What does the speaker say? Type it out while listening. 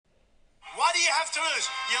do you have to lose?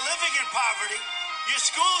 You're living in poverty. Your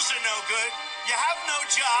schools are no good. You have no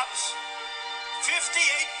jobs.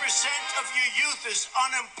 58% of your youth is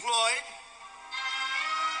unemployed.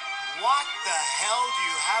 What the hell do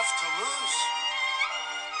you have to lose?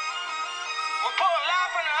 Report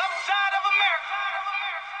live from the upside of America.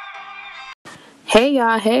 Hey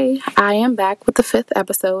y'all, hey, I am back with the 5th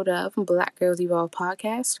episode of Black Girls Evolve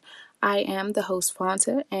podcast. I am the host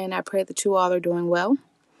Fonta, and I pray that you all are doing well.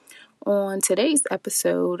 On today's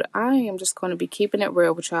episode, I am just going to be keeping it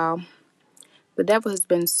real with y'all. The devil has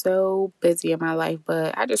been so busy in my life,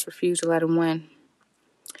 but I just refuse to let him win.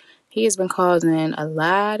 He has been causing a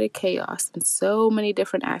lot of chaos in so many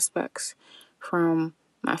different aspects, from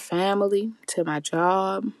my family to my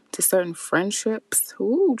job to certain friendships.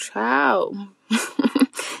 Ooh, child.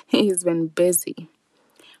 He's been busy.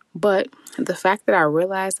 But the fact that I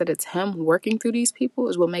realize that it's him working through these people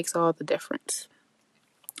is what makes all the difference.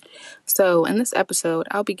 So in this episode,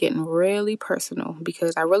 I'll be getting really personal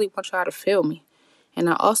because I really want y'all to feel me. And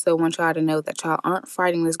I also want y'all to know that y'all aren't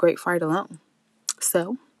fighting this great fight alone.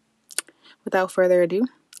 So, without further ado,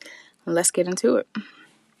 let's get into it.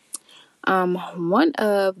 One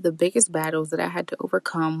of the biggest battles that I had to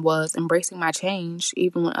overcome was embracing my change,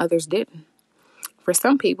 even when others didn't. For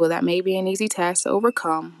some people, that may be an easy task to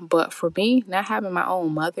overcome, but for me, not having my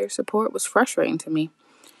own mother support was frustrating to me.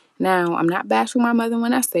 Now, I'm not bashing my mother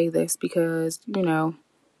when I say this because,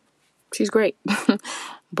 she's great.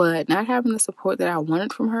 But not having the support that I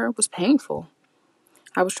wanted from her was painful.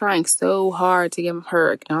 I was trying so hard to give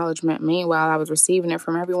her acknowledgement. Meanwhile, I was receiving it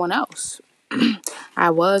from everyone else.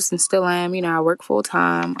 I was and still am. I work full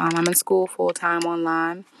time. I'm in school full time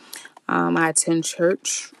online. I attend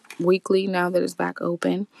church weekly now that it's back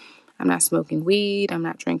open. I'm not smoking weed. I'm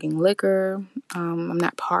not drinking liquor. I'm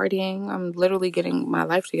not partying. I'm literally getting my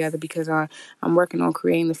life together because I'm working on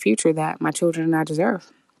creating the future that my children and I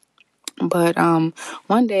deserve. But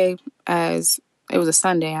one day, as it was a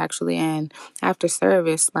Sunday actually, and after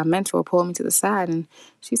service, my mentor pulled me to the side and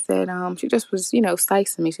she said, she just was,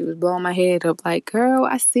 slicing me. She was blowing my head up like, girl,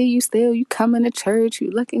 I see you still. You coming to church. You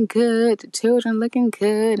looking good. The children looking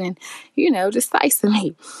good. And, just slicing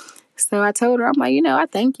me. So I told her, I'm like, I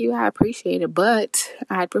thank you. I appreciate it. But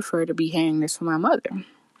I'd prefer to be hearing this from my mother.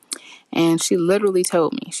 And she literally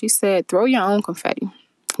told me, she said, throw your own confetti.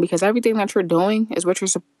 Because everything that you're doing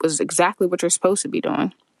is exactly what you're supposed to be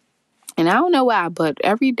doing. And I don't know why, but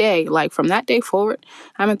every day, like from that day forward,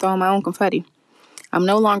 I've been throwing my own confetti. I'm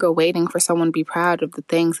no longer waiting for someone to be proud of the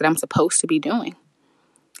things that I'm supposed to be doing.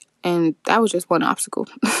 And that was just one obstacle.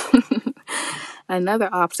 Another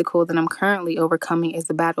obstacle that I'm currently overcoming is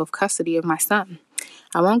the battle of custody of my son.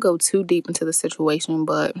 I won't go too deep into the situation,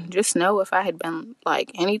 but just know if I had been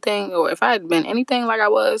like anything, or if I had been anything like I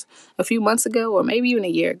was a few months ago, or maybe even a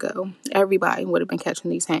year ago, everybody would have been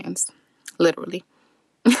catching these hands. Literally.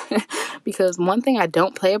 Because one thing I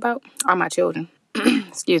don't play about are my children.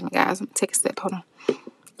 Excuse me, guys. Take a sip. Hold on.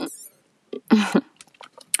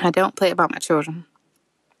 I don't play about my children.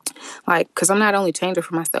 Because I'm not only changing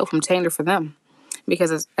for myself, I'm changing for them.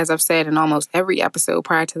 Because as I've said in almost every episode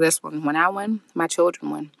prior to this one, when I win, my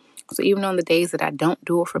children win. So even on the days that I don't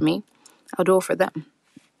do it for me, I'll do it for them.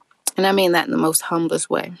 And I mean that in the most humblest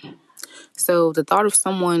way. So the thought of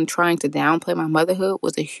someone trying to downplay my motherhood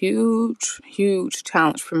was a huge, huge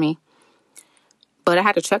challenge for me. But I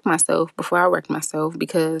had to check myself before I wrecked myself,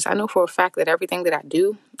 because I know for a fact that everything that I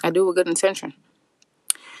do with good intention.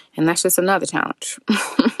 And that's just another challenge.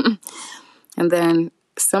 And then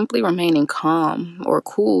simply remaining calm or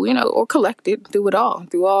cool, or collected through it all,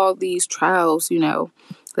 through all these trials,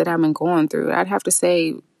 that I've been going through. I'd have to say,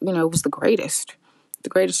 it was the greatest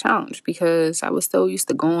challenge, because I was so used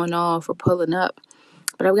to going off or pulling up.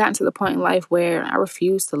 But I've gotten to the point in life where I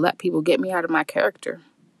refuse to let people get me out of my character.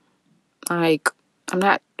 Like, I'm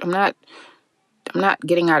not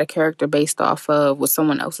getting out of character based off of what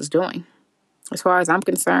someone else is doing. As far as I'm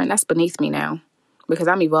concerned, that's beneath me now, because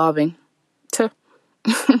I'm evolving.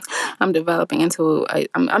 I'm developing into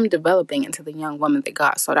the young woman that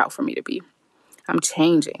God sought out for me to be. I'm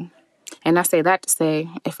changing. And I say that to say,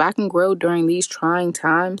 if I can grow during these trying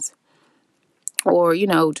times, or,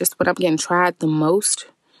 just when I'm getting tried the most,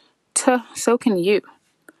 so can you.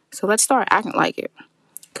 So let's start acting like it.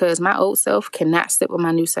 Because my old self cannot sit with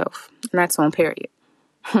my new self. And that's on period.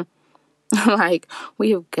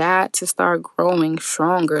 We have got to start growing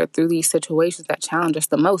stronger through these situations that challenge us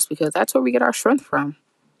the most, because that's where we get our strength from.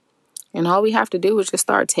 And all we have to do is just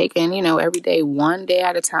start taking, every day, one day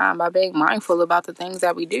at a time, by being mindful about the things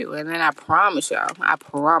that we do. And then I promise y'all,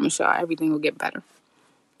 everything will get better.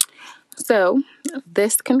 So,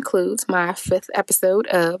 this concludes my 5th episode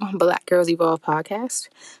of Black Girls Evolve podcast.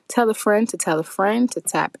 Tell a friend to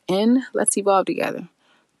tap in. Let's evolve together.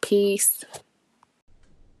 Peace.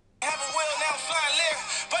 Have a will, now I'm flying lyric.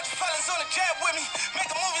 Bunch of fellas on the jet with me.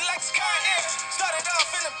 Make a movie like it's Con Air. Started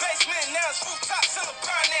off in the basement, now it's rooftops in the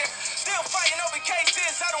pioneer. Still fighting over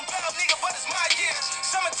cases. I don't bail, nigga, but it's my year.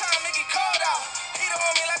 Summertime, it get cold out. Heater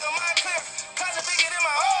on me like a mind clear. Closet bigger than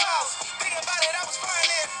my old house. Thinking about it, I was flying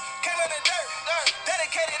there. Came in the dirt.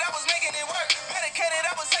 Dedicated, I was making it work. Medicated,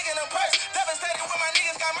 I was taking a purse. Devastated when my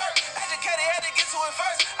niggas got murked. Educated, had to get to it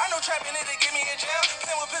first. I know trapping it to get me in jail.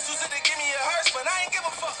 Playing with pistols it to get me a hearse, but I ain't give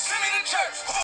a fuck. Send me to church.